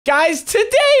Guys, today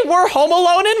we're home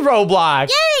alone in Roblox.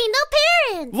 Yay, no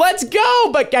parents. Let's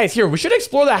go. But guys, here, we should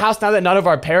explore the house now that none of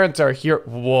our parents are here.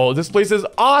 Whoa, this place is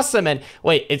awesome. And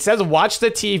wait, it says watch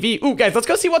the TV. Ooh, guys, let's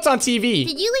go see what's on TV.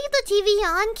 Did you leave the TV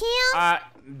on, Cam?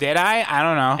 Did I? I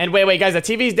don't know. And wait, guys, the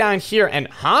TV's down here. And,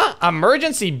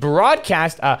 emergency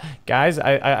broadcast. Guys,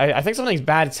 I think something's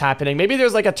bad's happening. Maybe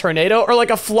there's like a tornado or like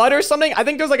a flood or something. I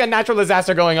think there's like a natural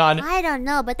disaster going on. I don't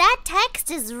know, but that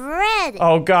text is red.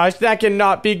 Oh, gosh, that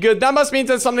cannot be good. That must mean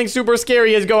that something super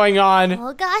scary is going on.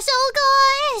 Oh, gosh, oh,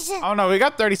 gosh. Oh, no, we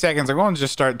got 30 seconds. I'm going to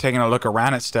just start taking a look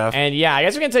around at stuff. And yeah, I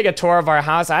guess we can take a tour of our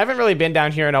house. I haven't really been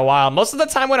down here in a while. Most of the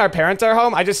time when our parents are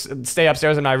home, I just stay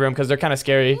upstairs in my room because they're kind of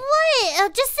scary.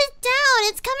 What? Just sit down.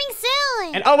 It's coming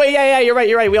soon. And oh, wait, yeah, you're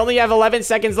right. We only have 11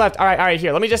 seconds left. All right,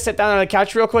 here. Let me just sit down on the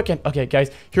couch real quick. And okay, guys,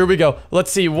 here we go.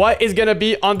 Let's see what is going to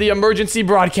be on the emergency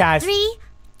broadcast. 3,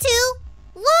 2,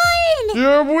 1.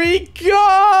 Here we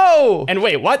go! And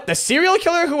wait, what? The serial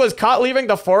killer who was caught leaving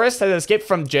the forest has escaped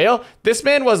from jail? This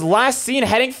man was last seen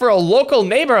heading for a local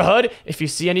neighborhood. If you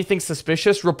see anything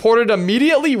suspicious, report it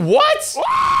immediately. What?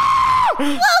 What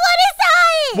is that?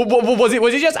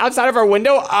 Was he just outside of our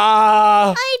window?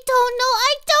 I don't know.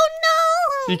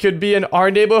 He could be in our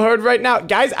neighborhood right now.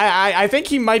 Guys, I think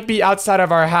he might be outside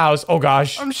of our house. Oh,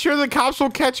 gosh. I'm sure the cops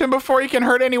will catch him before he can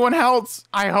hurt anyone else.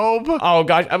 I hope. Oh,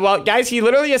 gosh. Well, guys, he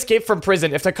literally escaped from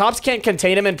prison. If the cops can't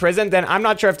contain him in prison, then I'm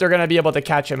not sure if they're going to be able to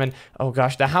catch him. And, oh,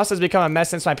 gosh, the house has become a mess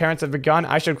since my parents have been gone.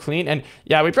 I should clean. And,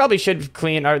 yeah, we probably should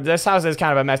clean. This house is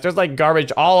kind of a mess. There's, like,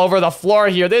 garbage all over the floor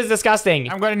here. This is disgusting.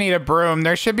 I'm going to need a broom.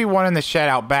 There should be one in the shed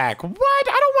out back. What?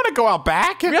 I don't want to go out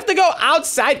back. We have to go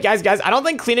outside. Guys, I don't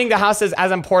think cleaning the house is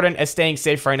as important as staying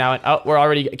safe right now. And, oh, we're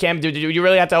already... Cam, do you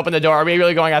really have to open the door? Are we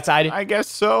really going outside? I guess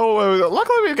so.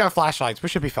 Luckily, we've got flashlights. We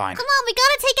should be fine. Come on, we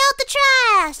gotta take out the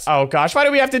trash. Oh, gosh. Why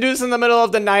do we have to do this in the middle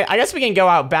of the night? I guess we can go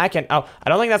out back and... Oh, I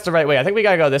don't think that's the right way. I think we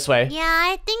gotta go this way. Yeah,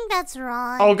 I think that's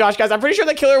wrong. Oh, gosh, guys. I'm pretty sure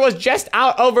the killer was just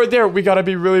out over there. We gotta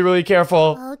be really, really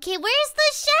careful. Okay, where's the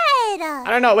shed? I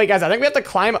don't know. Wait, guys. I think we have to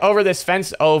climb over this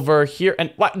fence over here.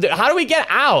 And what? How do we get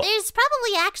out? There's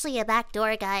probably actually a back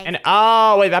door, guys. And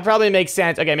oh, wait. That probably makes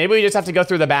sense. Okay, maybe we just have to go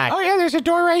through the back. Oh, yeah, there's a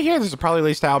door right here. There's probably at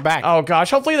least out back. Oh,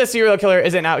 gosh. Hopefully the serial killer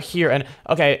isn't out here. And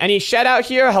okay, any shed out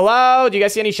here? Hello? Do you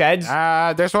guys see any sheds?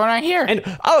 There's one right here. And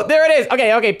oh, there it is.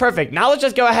 Okay, perfect. Now let's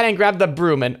just go ahead and grab the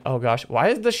broom. And oh, gosh. Why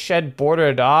is the shed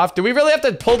boarded off? Do we really have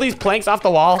to pull these planks off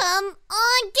the wall? Come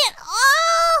on, get off!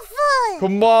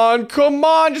 Come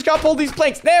on. Just gotta pull these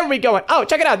planks. There we go. Oh,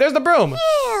 check it out. There's the broom.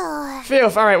 Ew. Phew.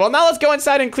 All right, well, now let's go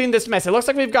inside and clean this mess. It looks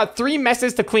like we've got 3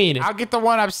 messes to clean. I'll get the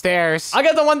one upstairs. I'll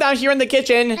get the one down here in the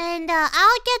kitchen. And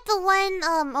I'll get the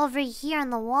one over here on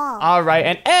the wall. All right,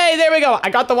 and hey, there we go. I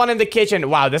got the one in the kitchen.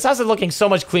 Wow, this house is looking so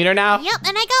much cleaner now. Yep,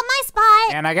 and I got my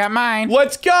spot. And I got mine.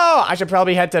 Let's go. I should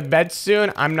probably head to bed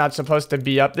soon. I'm not supposed to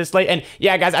be up this late. And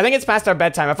yeah, guys, I think it's past our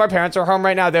bedtime. If our parents were home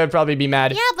right now, they would probably be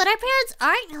mad. Yeah, but our parents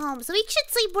aren't home, so we should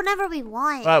sleep whenever we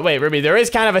want. Wait, Ruby, there is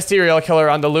kind of a serial killer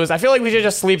on the loose. I feel like we should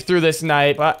just sleep through this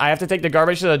night. But I have to take the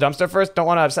garbage to the dumpster first. Don't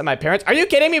want to upset my parents. Are you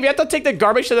kidding me? We have to take the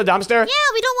garbage to the dumpster? Yeah,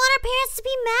 we don't want our parents to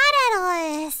be mad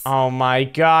at us. Oh my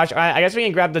gosh. All right, I guess we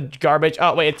can grab the garbage.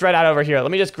 Oh, wait, it's right out over here. Let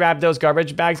me just grab those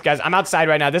garbage bags. Guys, I'm outside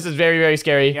right now. This is very, very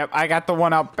scary. Yep, I got the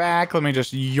one out back. Let me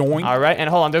just yoink. All right, and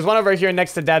hold on. There's one over here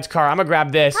next to Dad's car. I'm gonna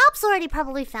grab this. Cops already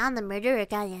probably found the murderer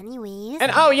guy anyways.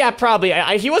 And oh yeah, probably.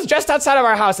 He was just outside of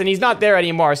our house and he's not there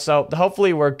anymore. So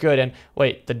hopefully we're good. And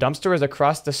wait, the dumpster is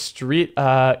across the street.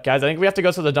 Guys, I think we have to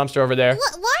go to the dumpster over there.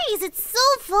 Why is it so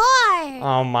far?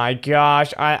 Oh my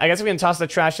gosh. All right, I guess we can toss the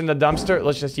trash in the dumpster.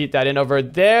 Let's just eat that in over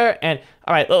there. And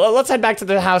all right, let's head back to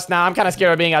the house now. I'm kind of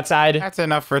scared of being outside. That's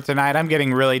enough for tonight. I'm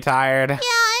getting really tired. Yeah,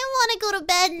 I want to go to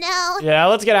bed now. Yeah,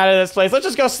 let's get out of this place. Let's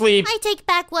just go sleep. I take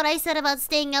back what I said about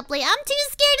staying up late. I'm too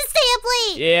scared to stay up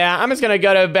late. Yeah, I'm just gonna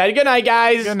go to bed. Good night,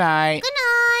 guys. Good night. Good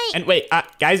night. And wait,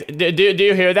 guys, do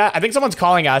you hear that? I think someone's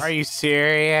calling us. Are you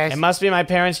serious? It must be my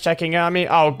parents checking on me.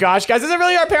 Oh gosh, guys, is it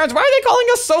really our parents? Why are they calling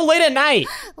us so late at night?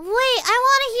 Wait, I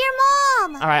want to hear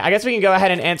Mom. All right, I guess we can go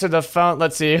ahead and answer the phone.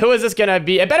 Let's see. Who is this gonna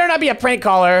be? It better not be a prank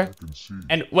caller.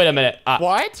 And wait a minute.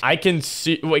 What? I can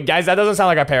see. Wait, guys, that doesn't sound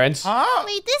like our parents. Huh?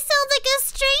 Wait, this sounds like a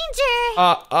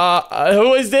stranger.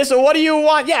 Who is this? What do you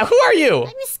want? Yeah, who are you?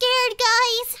 I'm scared,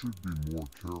 guys. Should be more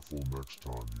careful next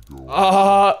time you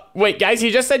go. Wait, guys,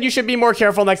 he just said you should be more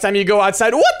careful next time you go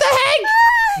outside. What the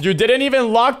heck? You didn't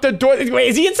even lock the door. Wait,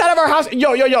 is he inside of our house?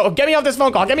 Yo, get me off this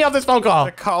phone call. Get me off this phone call.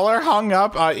 The caller hung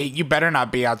up. You better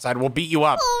not be outside. We'll beat you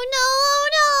up. Oh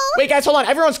no. Wait, guys, hold on.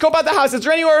 Everyone, scope out the house. Is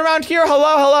there anywhere around here?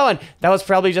 Hello. And that was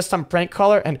probably just some prank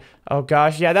caller. And Oh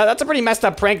gosh, yeah, that's a pretty messed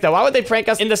up prank though. Why would they prank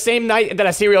us in the same night that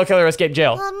a serial killer escaped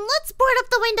jail? Let's board up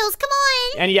the windows. Come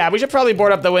on. And yeah, we should probably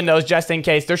board up the windows just in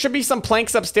case. There should be some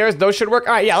planks upstairs. Those should work.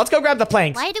 All right, yeah, let's go grab the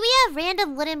planks. Why do we have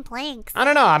random wooden planks? I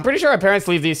don't know. I'm pretty sure our parents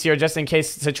leave these here just in case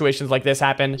situations like this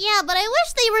happen. Yeah, but I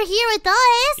wish they were here with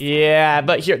us. Yeah,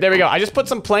 but here, there we go. I just put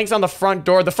some planks on the front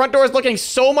door. The front door is looking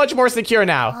so much more secure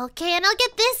now. Okay, and I'll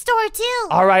get this door too.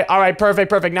 All right,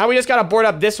 perfect. Now we just gotta board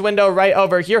up this window right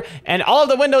over here, and all of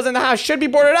the windows in the house should be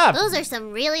boarded up. Those are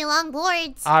some really long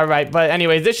boards. All right, but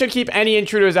anyways, this should keep any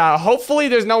intruders out. Hopefully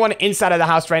there's no one inside of the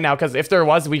house right now, because if there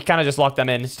was, we kind of just locked them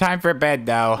in. It's time for bed,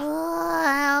 though.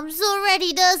 I'm so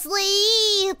ready to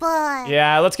sleep.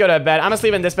 Yeah, let's go to bed. I'm gonna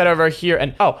sleep in this bed over here.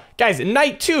 And oh, guys,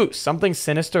 night 2. Something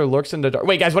sinister lurks in the dark.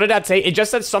 Wait, guys, what did that say? It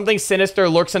just said something sinister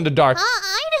lurks in the dark.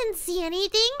 I didn't see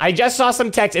anything. I just saw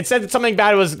some text. It said that something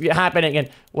bad was happening. And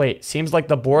wait, seems like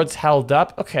the board's held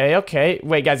up. Okay.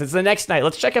 Wait, guys, it's the next night.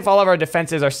 Let's check if all of our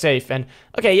defenses are safe. And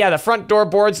okay, yeah, the front door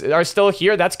boards are still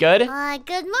here. That's good. Good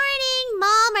morning,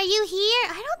 Mom. Are you here?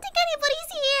 I don't think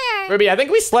anybody's here. Ruby, I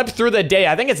think we slept through the day.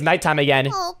 I think it's nighttime again.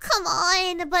 Oh, come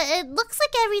on. But it looks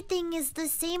like everything is the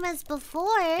same as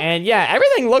before. And yeah,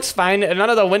 everything looks fine. None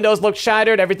of the windows look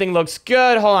shattered. Everything looks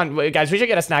good. Hold on, wait, guys, we should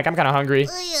get a snack. I'm kind of hungry.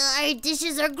 Our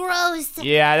dishes are gross.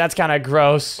 Yeah, that's kind of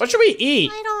gross. What should we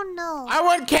eat? I don't know. I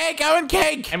want cake.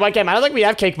 And what game? I don't think we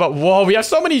have cake, but whoa, we have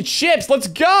so many chips. Let's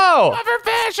go.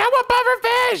 Pufferfish. I want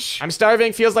pufferfish. I'm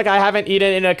starving. Feels like I haven't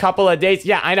eaten in a couple of days.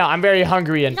 Yeah, I know. I'm very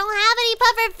hungry. And We don't have any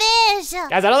pufferfish.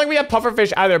 guys, I don't think we have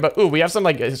pufferfish either, but ooh, we have some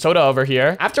like soda over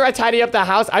here. After I tidy up the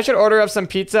house, I should order up some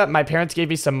pizza. My parents gave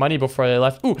me some money before they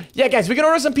left. Ooh, yeah, guys, we can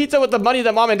order some pizza with the money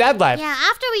that Mom and Dad left. Yeah,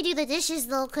 after we do the dishes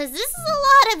though, because this is a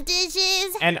lot of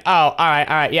dishes. And oh, all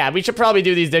right. Yeah, we should probably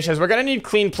do these dishes. We're gonna need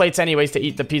clean plates anyways to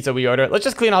eat the pizza we order. Let's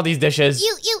just clean all these dishes.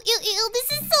 Ew,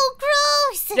 this is so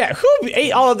gross. Yeah, who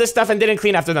ate all of this stuff and didn't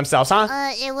clean after themselves, huh?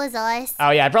 It was us.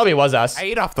 Oh yeah, it probably was us. I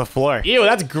ate off the floor. Ew,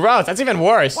 that's gross. That's even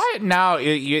worse. What? No,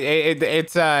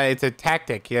 it's a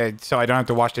tactic. Yeah, so I don't have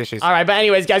to wash dishes. All right, but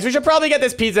anyways, guys, we should probably get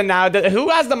this pizza now. Who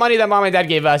has the money that Mom and Dad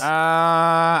gave us?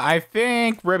 I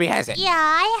think Ruby has it. Yeah,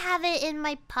 I have it in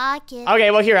my pocket.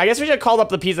 Okay, well, here, I guess we should call up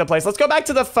the pizza place. Let's go back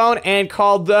to the phone and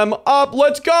call them up.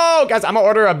 Let's go. Guys, I'm gonna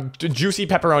order a juicy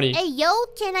pepperoni. Hey, yo,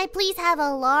 can I please have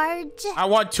a large? I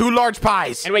want 2 large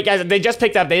pies. And wait, guys, they just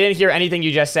picked up. They didn't hear anything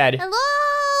you just said. Hello?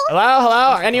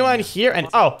 Hello? Anyone here? And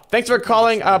oh, thanks for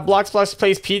calling Blocks Plus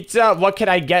Place Pizza. What could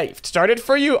I get started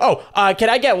for you? Oh, can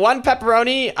I get 1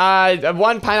 pepperoni,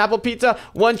 1 pineapple pizza,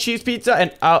 1 cheese pizza,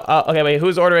 and okay, wait,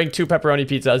 who's ordering 2 pepperoni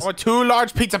pizzas? Or 2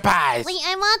 large pizza pies. Wait,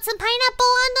 I want some pineapple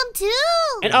on them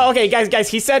too. And oh, okay, guys,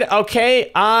 he said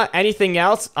okay. Anything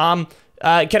else?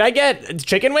 Can I get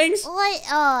chicken wings? What?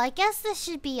 Oh, I guess this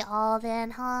should be all then,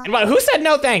 huh? And what? Who said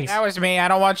no thanks? That was me. I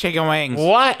don't want chicken wings.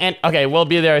 What? And okay, we'll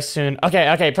be there soon.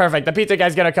 Okay, perfect. The pizza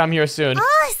guy's gonna come here soon.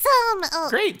 Awesome. Oh.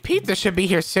 Great. Pizza should be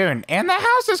here soon. And the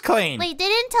house is clean. Wait, they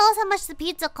didn't tell us how much the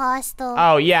pizza cost, though.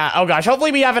 Oh, yeah. Oh, gosh.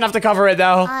 Hopefully we have enough to cover it,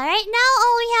 though. All right, now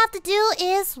all we have to do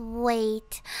is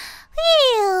wait.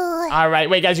 Phew. All right.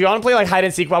 Wait, guys, you want to play, like, hide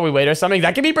and seek while we wait or something?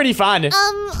 That could be pretty fun.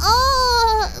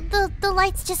 The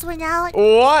lights just went out.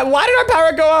 What? Why did our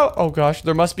power go out? Oh, gosh.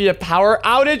 There must be a power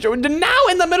outage now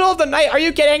in the middle of the night. Are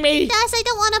you kidding me? Gosh, I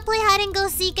don't want to play hide and go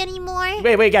seek anymore.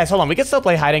 Wait, guys. Hold on. We can still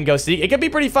play hide and go seek. It could be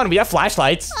pretty fun. We have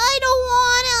flashlights. I don't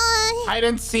want to. Hide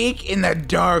and seek in the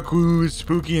dark. Ooh,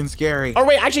 spooky and scary. Oh,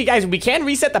 wait. Actually, guys, we can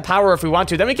reset the power if we want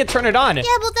to. Then we can turn it on. Yeah,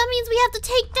 but that means we have to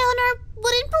take down our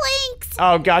wooden planks.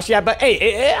 Oh, gosh, yeah, but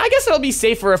hey, I guess it'll be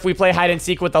safer if we play hide and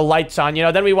seek with the lights on, you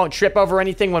know? Then we won't trip over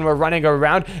anything when we're running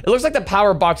around. It looks like the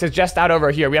power box is just out over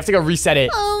here. We have to go reset it.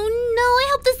 Oh, no, I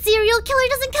hope the serial killer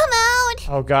doesn't come out.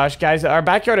 Oh, gosh, guys, our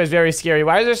backyard is very scary.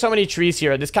 Why is there so many trees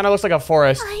here? This kind of looks like a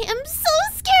forest. I am so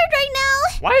scared right now.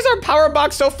 Why is our power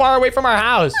box so far away from our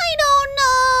house? I don't know.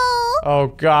 Oh,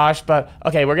 gosh, but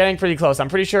okay, we're getting pretty close. I'm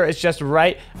pretty sure it's just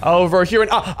right over here.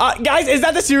 And guys, is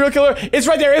that the serial killer? It's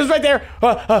right there. It's right there.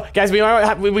 Guys, we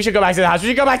should go back to the house. We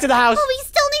should go back to the house. But we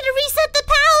still need to reset the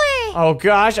power. Oh,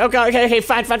 gosh. Okay,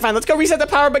 fine. Let's go reset the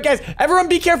power. But, guys, everyone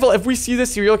be careful. If we see the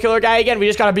serial killer guy again, we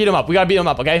just gotta beat him up. We gotta beat him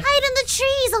up, okay? Hide in the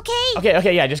trees, okay?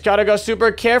 Okay, yeah, just gotta go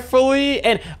super carefully.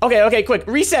 And, okay, quick.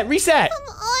 Reset. Come on,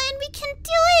 we can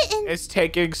do it. And It's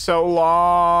taking so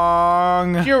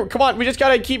long. here, come on. We just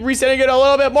gotta keep resetting it a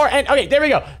little bit more. And, okay, there we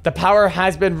go. The power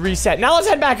has been reset. Now let's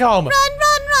head back home.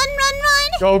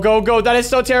 run. Go. That is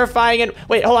so terrifying. And,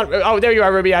 wait, hold on. Oh, there you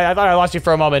are, Ruby. I thought I lost you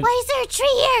for a moment. Why is there a tree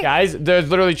here? Guys, there's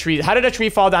literally trees. How did a tree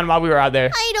fall down while we were out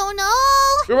there? I don't know.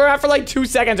 We were out for like 2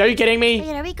 seconds. Are you kidding me?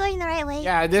 Wait, are we going the right way?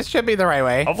 Yeah, this should be the right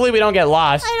way. Hopefully we don't get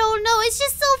lost. I don't know. It's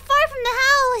just so far from the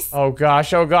house. Oh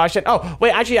gosh, oh gosh. And oh,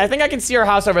 wait, actually, I think I can see our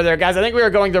house over there, guys. I think we were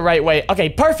going the right way. Okay,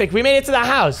 perfect. We made it to the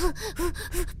house.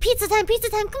 Pizza time, pizza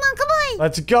time. Come on, come on.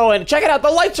 Let's go and check it out.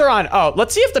 The lights are on. Oh,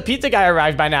 let's see if the pizza guy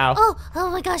arrived by now. Oh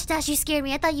my gosh, Dash, you scared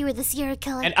me. I thought you were the serial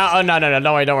killer. And oh, no,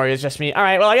 don't worry. It's just me. All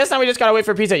right, well, I guess now we just gotta wait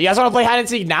for pizza. You guys want to play hide and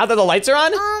seek now that the lights are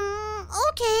on?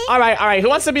 Okay. All right. Who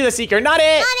wants to be the seeker? Not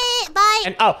it. Got it. Bye.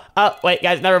 And wait,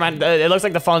 guys, never mind. It looks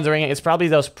like the phone's ringing. It's probably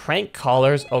those prank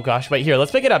callers. Oh gosh, wait, here,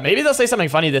 let's pick it up. Maybe they'll say something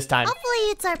funny this time.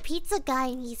 Hopefully it's our pizza guy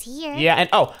and he's here. Yeah, and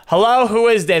oh, hello, who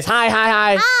is this? Hi.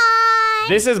 Hi.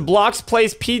 This is Block's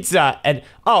Place Pizza, and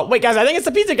oh, wait, guys, I think it's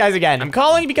the pizza guys again. I'm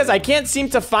calling because I can't seem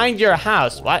to find your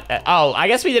house. What? Oh, I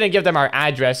guess we didn't give them our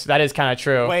address. That is kind of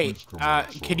true. Wait,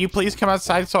 can you please come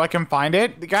outside so I can find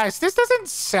it? Guys, this doesn't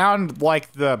sound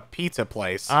like the pizza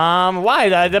place.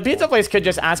 Why? The pizza place could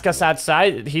just ask us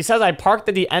outside. He says I parked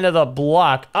at the end of the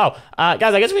block. Oh,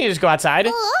 guys, I guess we can just go outside.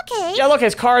 Oh, okay. Yeah, look,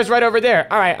 his car is right over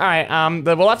there. All right.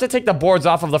 We'll have to take the boards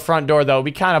off of the front door, though.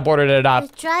 We kind of boarded it up.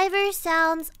 The driver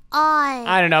sounds odd.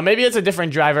 I don't know. Maybe it's a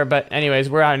different driver, but anyways,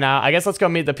 we're out now. I guess let's go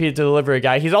meet the pizza delivery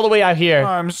guy. He's all the way out here.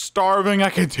 I'm starving. I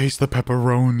can taste the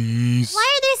pepperonis.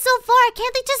 Why are they so far?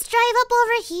 Can't they just drive up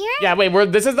over here? Yeah,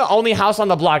 wait, this is the only house on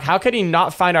the block. How could he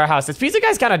not find our house? This pizza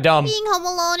guy's kind of dumb. Being home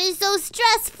alone is so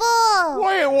stressful.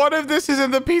 Wait, what if this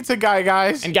isn't the pizza guy,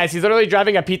 guys? And guys, he's literally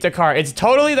driving a pizza car. It's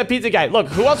totally the pizza guy. Look,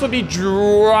 who else would be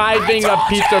driving a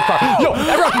pizza car? Yo,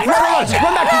 everyone,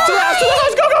 run back to the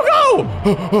house,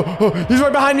 go! He's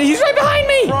right behind me. He's right behind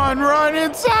me. Run,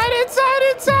 inside.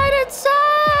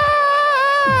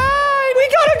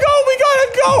 We gotta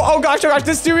go. Oh gosh,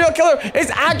 this serial killer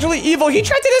is actually evil. He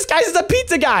tried to disguise as a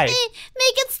pizza guy. Make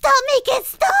it stop.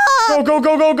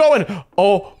 Go. And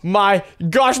oh my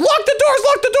gosh, lock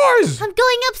the doors. I'm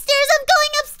going upstairs.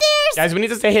 Guys, we need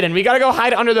to stay hidden. We gotta go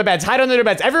hide under the beds.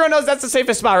 Everyone knows that's the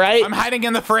safest spot, right? I'm hiding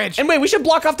in the fridge. And wait, we should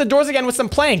block off the doors again with some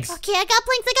planks. Okay, I got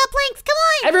planks. Come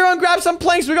on. Everyone grab some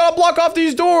planks. We gotta block off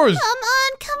these doors.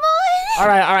 Come on. All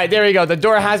right, there we go. The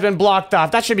door has been blocked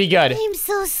off. That should be good. I'm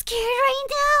so scared right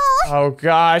now. Oh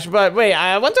gosh, but wait,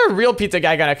 when's our real pizza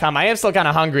guy gonna come? I am still kind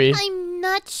of hungry. I'm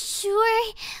not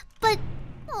sure, but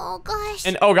oh gosh.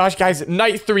 And oh gosh, guys,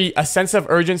 night 3, a sense of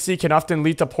urgency can often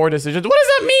lead to poor decisions. What does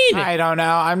that mean? I don't know.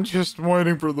 I'm just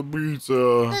waiting for the pizza.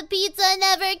 The pizza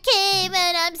never came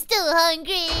and I'm still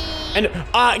hungry. And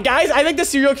guys, I think the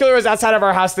serial killer is outside of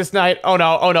our house this night. Oh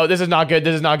no, this is not good.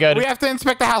 We have to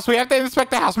inspect the house.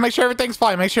 Make sure everything's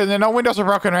fine. Make sure that no windows are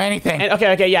broken or anything. And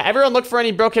okay, yeah, everyone look for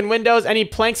any broken windows, any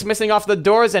planks missing off the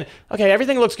doors, and okay,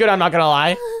 everything looks good, I'm not gonna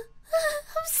lie. I'm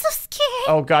so scared.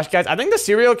 Oh gosh, guys, I think the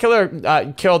serial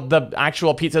killer killed the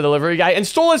actual pizza delivery guy and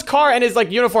stole his car and his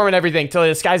like uniform and everything till he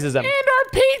disguises him. And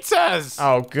our pizzas.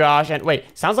 Oh gosh, and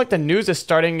wait, sounds like the news is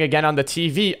starting again on the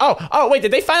TV. Oh, wait,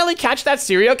 did they finally catch that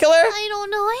serial killer? I don't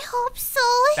know, I hope so.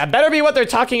 That better be what they're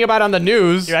talking about on the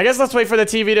news. Here, I guess let's wait for the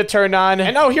TV to turn on.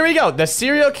 And oh, here we go. The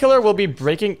serial killer will be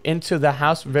breaking into the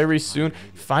house very soon.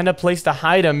 Find a place to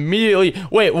hide immediately.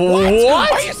 Wait,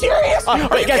 what? Are you serious?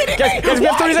 Wait, guys, we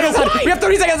have 30 seconds to hide. We have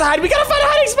 30 seconds to hide. We gotta find a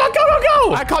hiding spot.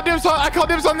 Go. I called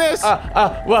dibs on this.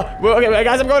 Well, okay,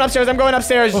 guys, I'm going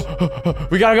upstairs.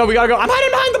 We gotta go. I'm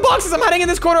hiding behind the boxes. I'm hiding in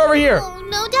this corner over here. Oh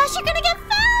no, Dash, you're gonna get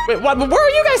found. Wait, what? Where are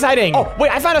you guys hiding? Oh,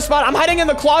 wait, I found a spot. I'm hiding in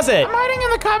the closet. I'm hiding in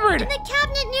the cupboard. In the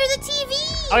cabinet near the TV.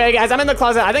 Okay, guys, I'm in the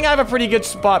closet. I think I have a pretty good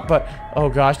spot, but oh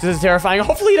gosh, this is terrifying.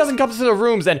 Hopefully he doesn't come to the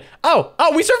rooms and oh,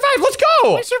 we survived. Let's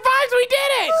go. We survived. We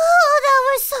did it. Oh, that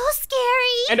was so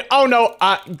scary. And oh no,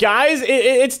 guys,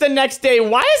 it's the next day.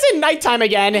 Why is it nighttime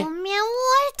again? Oh man,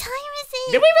 what time is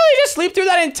it? Did we really just sleep through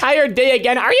that entire day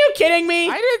again? Are you kidding me?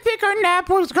 I didn't think our nap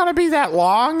was gonna be that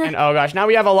long. And oh gosh, now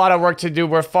we have a lot of work to do.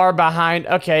 We're far behind.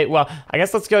 Okay, well, I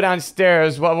guess let's go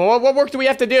downstairs. What work do we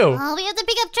have to do? Oh, we have to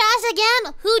pick up trash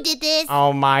again. Who did this?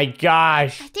 Oh my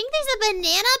gosh. I think there's a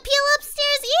banana peel upstairs.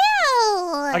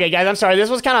 Ew. Okay, guys, I'm sorry. This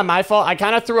was kind of my fault. I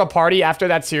kind of threw a party after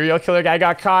that serial killer guy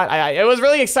got caught. It was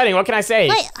really exciting. What can I say?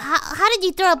 Wait, how did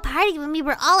you throw a party when we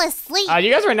were all asleep?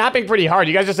 You guys were napping pretty hard.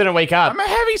 You guys just didn't wake up. I'm a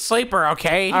heavy sleeper,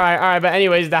 okay? All right. But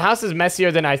anyways, the house is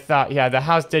messier than I thought. Yeah, the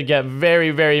house did get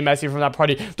very, very messy from that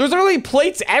party. There's literally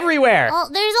plates everywhere. Oh,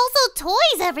 there's also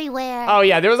toys everywhere. Oh,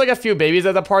 yeah. There was like a few babies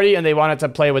at the party, and they wanted to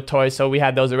play with toys, so we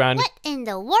had those around. What in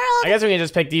the world? I guess we can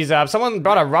just pick these up. Someone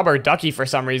brought a rubber ducky for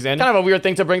some reason. Kind of a weird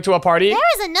thing to bring to a party. There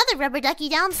was another rubber ducky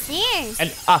downstairs.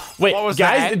 And, wait, what was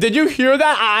guys, that? did you hear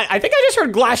that? I think I just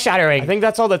heard glass shattering. I think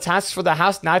that's all the tasks for the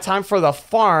house. Now time for the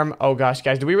farm. Oh, gosh,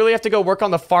 guys, do we really have to go work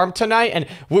on the farm tonight? And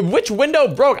which which window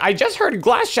broke? I just heard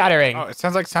glass shattering. Oh, it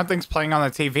sounds like something's playing on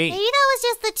the TV. Maybe that was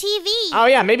just the TV. Oh,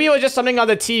 yeah, maybe it was just something on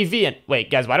the TV. And wait,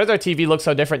 guys, why does our TV look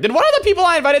so different? Did one of the people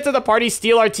I invited to the party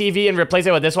steal our TV and replace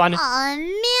it with this one? Aw,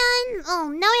 man. Oh,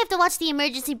 now we have to watch the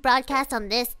emergency broadcast on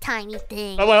this tiny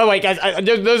thing. Oh, wait, guys.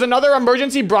 There's another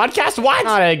emergency broadcast? What?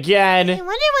 Not again. I wonder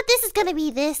what this is gonna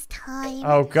be this time.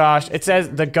 Oh, gosh. It says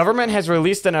the government has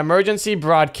released an emergency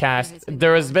broadcast.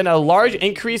 There has been a large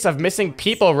increase of missing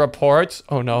people reports.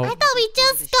 Oh, no. I thought we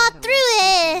just got through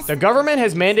this. The government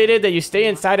has mandated that you stay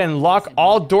inside and lock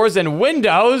all doors and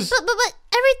windows. But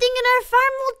everything in our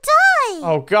farm will die.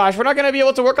 Oh gosh, we're not gonna be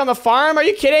able to work on the farm? Are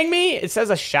you kidding me? It says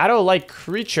a shadow-like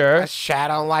creature. A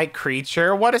shadow-like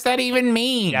creature? What does that even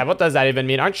mean? Yeah, what does that even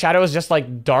mean? Aren't shadows just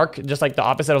like dark, just like the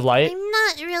opposite of light? I'm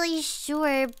not really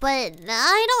sure, but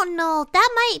I don't know. That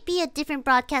might be a different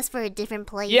broadcast for a different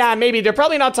place. Yeah, maybe. They're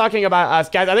probably not talking about us,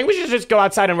 guys. I think we should just go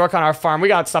outside and work on our farm. We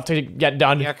got stuff to get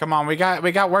done. Yeah, come on. We got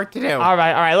work to do. All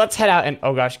right, let's head out. And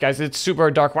oh gosh, guys, it's super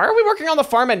dark. Why are we working on the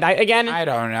farm at night again? I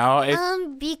don't know.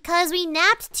 Because we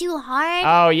napped too hard.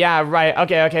 Oh, yeah, right.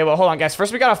 Okay, well, hold on, guys.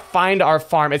 First, we gotta find our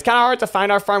farm. It's kind of hard to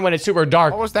find our farm when it's super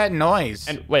dark. What was that noise?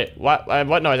 And wait, what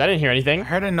noise? I didn't hear anything. I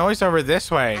heard a noise over this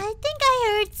way. I think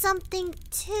I heard something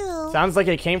too. Sounds like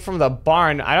it came from the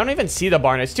barn. I don't even see the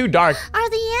barn. It's too dark. Are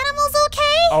the animals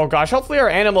okay? Oh gosh, hopefully our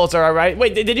animals are all right.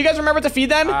 Wait, did you guys remember to feed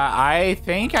them? I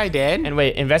think I did. And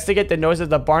wait, investigate the noise of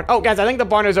the barn. Oh, guys, I think the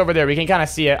barn is over there. We can kind of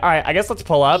see it. All right, I guess let's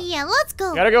pull up. Yeah, let's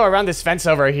go. Gotta go around this fence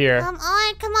over here. Come on.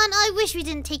 I wish we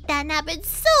didn't take that nap. It's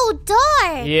so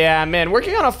dark. Yeah, man,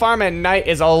 working on a farm at night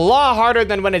is a lot harder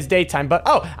than when it's daytime. But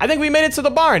oh, I think we made it to the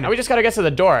barn. Now we just gotta get to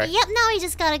the door. Yep, now we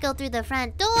just gotta go through the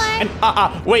front door.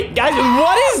 And wait, guys,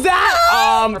 what is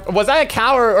that? Was that a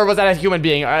cow or was that a human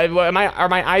being? Are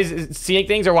my eyes seeing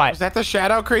things or what? Is that the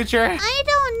shadow creature? I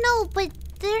don't know, but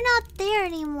they're not there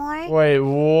anymore. Wait,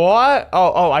 what?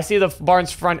 Oh, I see the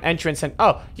barn's front entrance and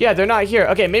oh, yeah, they're not here.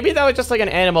 Okay, maybe that was just like an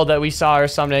animal that we saw or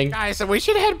something. Guys, we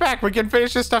should head back. We can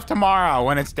finish this stuff tomorrow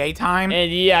when it's daytime.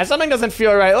 And yeah, something doesn't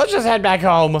feel right. Let's just head back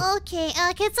home. Okay,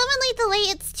 can someone lead the way?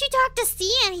 It's too dark to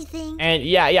see anything. And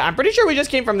yeah, I'm pretty sure we just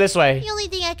came from this way. The only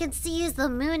thing I can see is the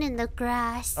moon in the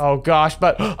grass. Oh gosh,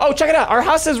 but oh, check it out. Our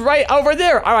house is right over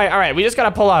there. All right. We just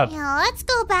gotta pull up. Yeah, let's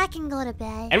go back and go to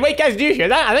bed. And wait, guys, do you hear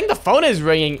that? I think the phone is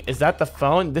ringing. Is that the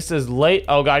phone? This is late.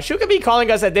 Oh gosh, who could be calling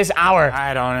us at this hour?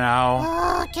 I don't know.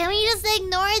 Oh, can we just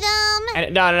ignore them?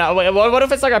 And, no. Wait, what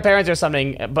if it's like our parents or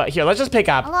something? But here, let's just pick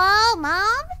up. Hello, Mom?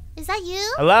 Is that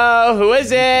you? Hello, who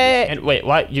is it? And wait,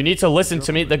 what? You need to listen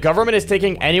to me. The government is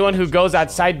taking anyone who goes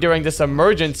outside during this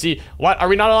emergency. What? Are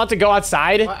we not allowed to go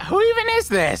outside? Who even is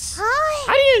this? Hi.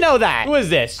 How do you know that? Who is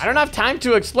this? I don't have time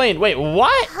to explain. Wait,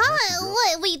 what? Huh?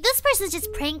 Wait, this person's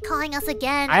just prank calling us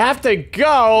again. I have to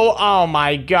go. Oh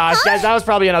my gosh, guys, that was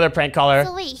probably another prank caller.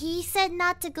 So wait, he said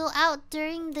not to go out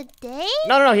during the day?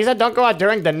 No, he said don't go out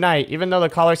during the night. Even though the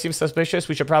caller seems suspicious,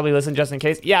 we should probably listen just in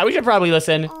case. Yeah, we should probably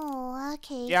listen. Oh,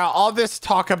 okay. Yeah, all this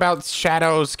talk about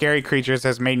shadow scary creatures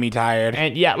has made me tired.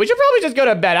 And yeah, we should probably just go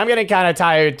to bed. I'm getting kind of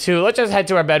tired too. Let's just head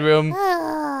to our bedroom.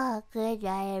 Oh, good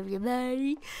night,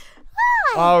 everybody.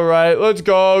 All right, let's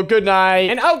go. Good night.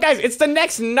 And oh, guys, it's the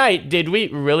next night. Did we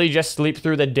really just sleep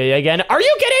through the day again? Are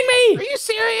you kidding me? Are you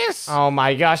serious? Oh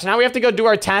my gosh, now we have to go do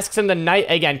our tasks in the night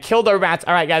again. Kill the rats.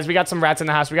 All right, guys, we got some rats in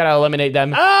the house. We gotta eliminate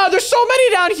them. Ah, there's so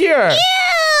many down here. Ew!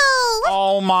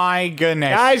 Oh my goodness.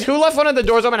 Guys, who left one of the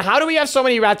doors open? How do we have so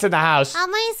many rats in the house? How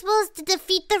am I supposed to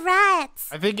defeat the rats?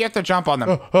 I think you have to jump on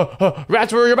them.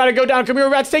 Rats, you're about to go down. Come here,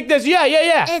 rats, take this. Yeah.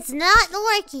 It's not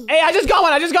working. Hey, I just got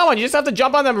one. You just have to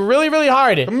jump on them really, really hard.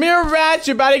 Come here, rats,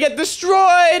 you're about to get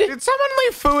destroyed. Did someone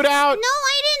leave food out? No,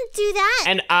 I didn't do that.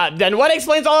 And then what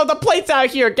explains all of the plates out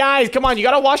here? Guys, come on, you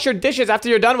gotta wash your dishes after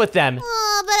you're done with them.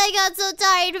 Oh, but I got so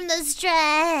tired from the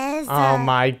stress. Oh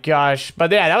my gosh.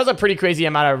 But yeah, that was a pretty crazy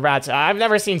amount of rats. I've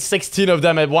never seen 16 of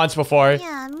them at once before.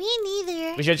 Yeah, me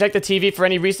neither. We should check the TV for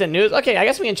any recent news. Okay, I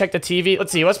guess we can check the TV.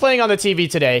 Let's see, what's playing on the TV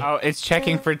today? Oh, it's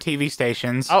checking for TV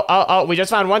stations. Oh, we just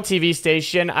found one TV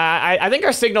station. I think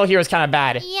our signal here is kind of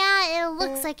bad. Yeah, it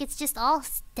looks like it's just all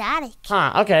static.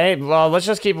 Huh, okay. Well, let's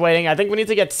just keep waiting. I think we need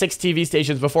to get 6 TV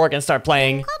stations before it can start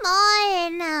playing. Come on.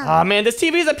 Oh, man, this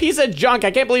TV is a piece of junk.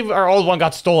 I can't believe our old one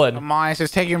got stolen. Come on, this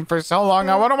is taking for so long.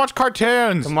 I want to watch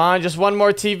cartoons. Come on, just one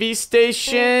more TV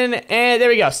station. And there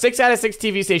we go. 6 out of 6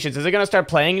 TV stations. Is it going to start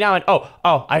playing now? And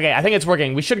Okay, I think it's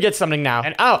working. We should get something now.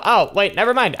 And wait,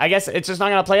 never mind. I guess it's just not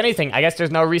gonna play anything. I guess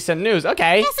there's no recent news.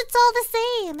 Okay. Guess it's all the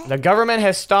same. The government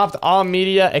has stopped all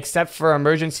media except for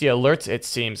emergency alerts, it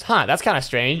seems. Huh, that's kind of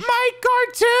strange. My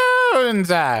cartoons!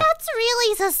 That's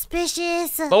really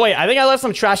suspicious. But wait, I think I left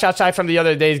some trash outside from the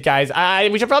other days, guys.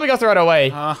 We should probably go throw it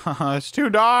away. It's too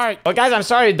dark. But guys, I'm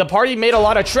sorry. The party made a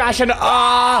lot of trash and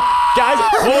guys,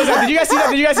 what was that? Did you guys see that?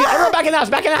 Did you guys see that? Everyone back in the house.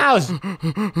 Back in the house.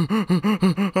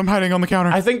 I'm hiding on the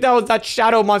counter. I think that was that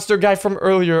shadow monster guy from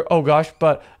earlier. Oh gosh,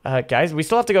 but guys, we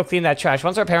still have to go clean that trash.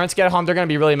 Once our parents get home, they're gonna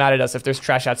be really mad at us if there's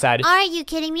trash outside. Are you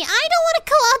kidding me? I don't want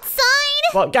to go outside.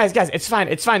 Well, guys, it's fine.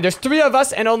 It's fine. There's 3 of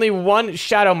us and only 1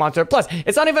 shadow monster. Plus,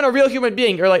 it's not even a real human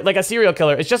being or like a serial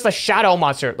killer. It's just a shadow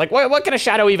monster. Like, what can a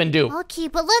shadow even do? Okay,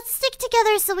 but let's stick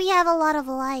together so we have a lot of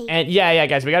light. And yeah,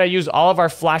 guys, we gotta use all of our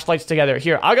flashlights together.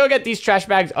 Here, I'll go get these trash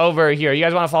bags over here. You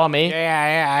guys want to follow me?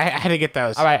 Yeah, I had to get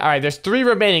those. All right. There's 3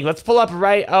 remaining. Let's pull up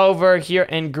right over here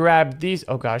and grab these.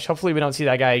 Oh gosh, hopefully we don't see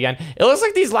that guy again. It looks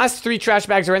like these last 3 trash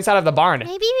bags are inside of the barn.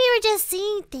 Maybe we were just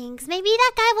seeing things. Maybe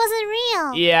that guy wasn't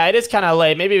real. Yeah, it is kind of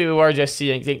late. Maybe we were just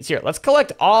seeing things. Here, let's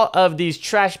collect all of these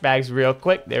trash bags real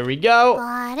quick. There we go.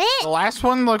 Got it. The last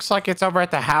one looks like it's over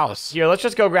at the house. Here, let's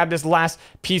just go grab this last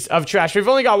piece of trash. We've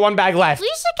only got 1 bag left. We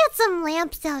should get some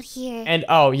lamps out here. And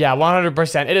oh yeah,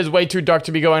 100%. It is way too dark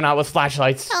to be going out with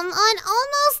flashlights. Come on,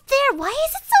 almost there. Why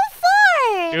is it so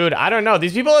far? Dude, I don't know.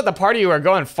 These people at the party are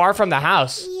going far from the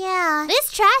house. Yeah,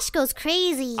 this trash goes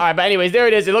crazy. All right, but anyways, there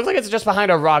it is. It looks like it's just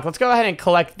behind a rock. Let's go ahead and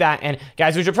collect that. And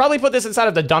guys, we should probably put this inside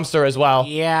of the dumpster as well.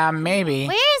 Yeah, maybe.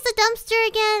 Where's the dumpster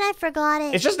again? I forgot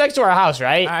it. It's just next to our house,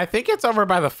 right? I think it's over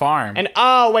by the farm. And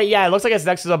oh, wait, yeah, it looks like it's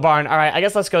next to the barn. All right, I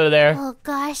guess let's go to there. Oh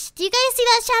gosh, do you guys see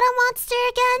that shadow monster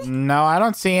again? No, I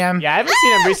don't see him. Yeah, I haven't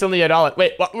seen him recently at all.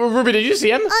 Wait, what, Ruby, did you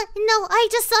see him? No, I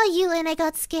just saw you and I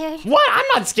got scared. What? I'm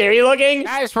not scary looking.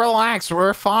 Guys, relax.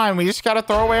 We're fine. We just gotta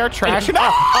throw away our trash. Guys,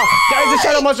 the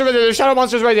shadow monster right there. The shadow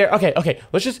monster's right there. Okay.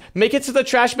 Let's just make it to the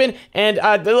trash bin, and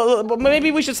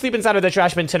maybe we should sleep inside of the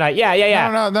trash bin tonight. Yeah.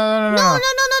 No.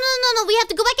 We have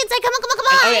to go back inside. Come on.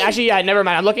 Okay, actually, yeah, never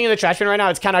mind. I'm looking in the trash bin right now.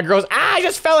 It's kind of gross. I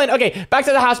just fell in. Okay, back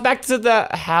to the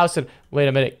house. And wait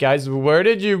a minute, guys. Where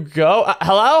did you go?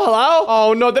 Hello?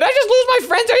 Oh, no. Did I just lose my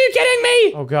friends? Are you kidding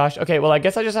me? Oh, gosh. Okay, well, I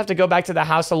guess I just have to go back to the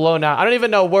house alone now. I don't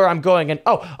even know where I'm going. And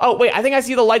oh, wait. I think I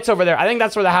see the lights over there. I think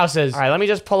that's where the house is. All right, let me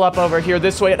just pull up over here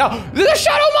this way. No, the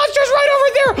shadow monster's right over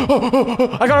there.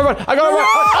 I gotta run. Oh,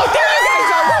 there you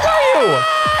guys are. Where were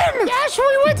you? Yes, we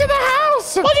went to the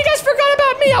house. Well, you guys forgot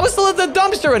about me. I was still at the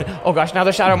dumpster. And oh, gosh, now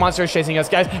the shadow monster is chasing us,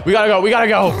 guys. We gotta go. Get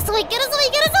us away.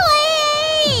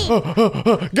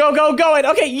 Go. And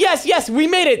okay, yes, we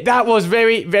made it. That was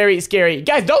very, very scary.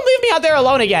 Guys, don't leave me out there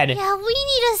alone again. Yeah, we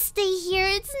need to stay here.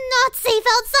 It's not safe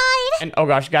outside. And oh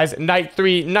gosh, guys, night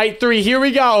three, here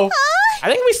we go. I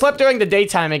think we slept during the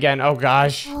daytime again. Oh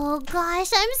gosh. Oh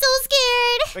gosh, I'm so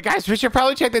scared. But guys, we should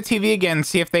probably check the TV again and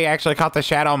see if they actually caught the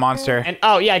shadow monster. And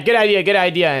oh yeah, good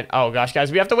idea. And oh gosh,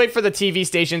 guys, we have to wait for the TV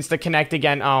stations to connect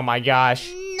again. Oh my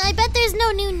gosh. I bet there's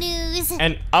no new news.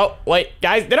 And oh wait,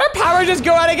 guys, did our power just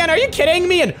go out again? Are you kidding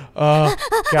me? And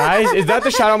guys, is that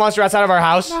the shadow monster outside of our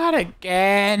house? Not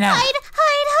again. Hide.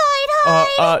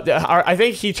 I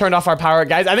think he turned off our power,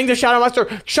 guys. I think the shadow monster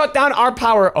shut down our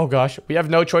power. Oh gosh, we have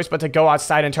no choice but to go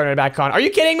outside and turn it back on. Are you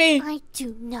kidding me? I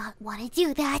do not want to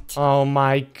do that. Oh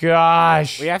my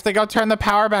gosh. We have to go turn the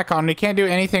power back on. We can't do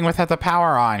anything without the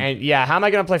power on. And yeah, how am I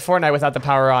gonna play Fortnite without the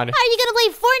power on? How are you gonna play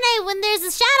Fortnite when there's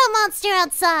a shadow monster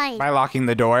outside? By locking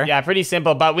the door. Yeah, pretty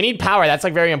simple, but we need power. That's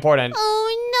like very important.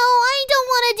 Oh no, I don't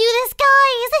want to do this,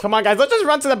 guys. Come on, guys, let's just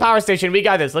run to the power station. We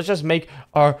got this. Let's just make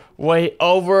our way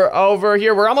over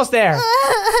here. We're almost there.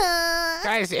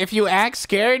 Guys, if you act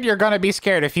scared, you're gonna be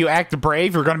scared. If you act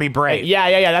brave, you're gonna be brave.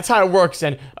 Yeah, that's how it works.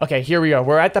 And okay, here we go.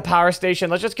 We're at the power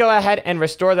station. Let's just go ahead and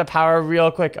restore the power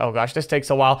real quick. Oh gosh, this takes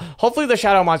a while. Hopefully the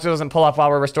shadow monster doesn't pull up while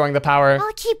we're restoring the power.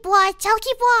 I'll keep watch.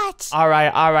 All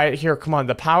right. Here, come on.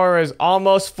 The power is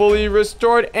almost fully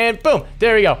restored, and boom,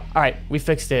 there we go. All right, we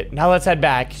fixed it. Now let's head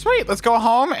back. Sweet, let's go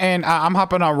home, and I'm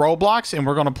hopping on Roblox, and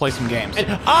we're gonna play some games. And,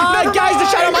 guys, the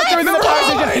shadow monster is in the power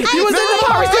station. He was in the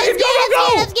power station. Go.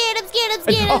 I'm scared.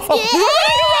 You're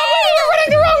running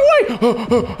the wrong way.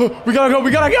 We gotta go.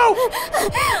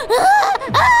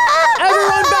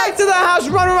 Everyone back to the house.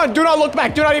 Run. Do not look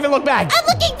back. Do not even look back. I'm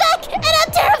looking back, and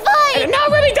I'm terrified. No,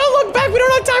 really, don't look back. We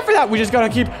don't have time for that. We just gotta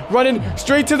keep running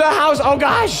straight to the house. Oh,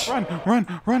 gosh. Run.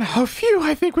 Oh, phew,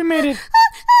 I think we made it.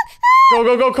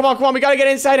 Go. Come on. We gotta get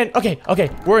inside. And okay,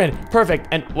 we're in. Perfect.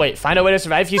 And wait, find a way to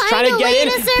survive. He's trying to get in.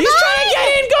 He's trying to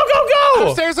get in. Go.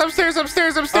 Upstairs.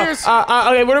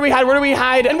 Okay, where do we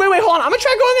hide? And wait, hold on. I'm gonna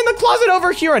try going in the closet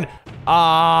over here. And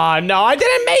No, I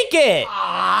didn't make it.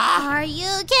 Are you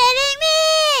kidding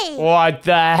me? What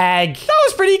the heck? That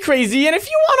was pretty crazy. And if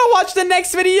you want to watch the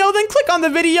next video, then click on the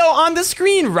video on the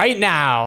screen right now.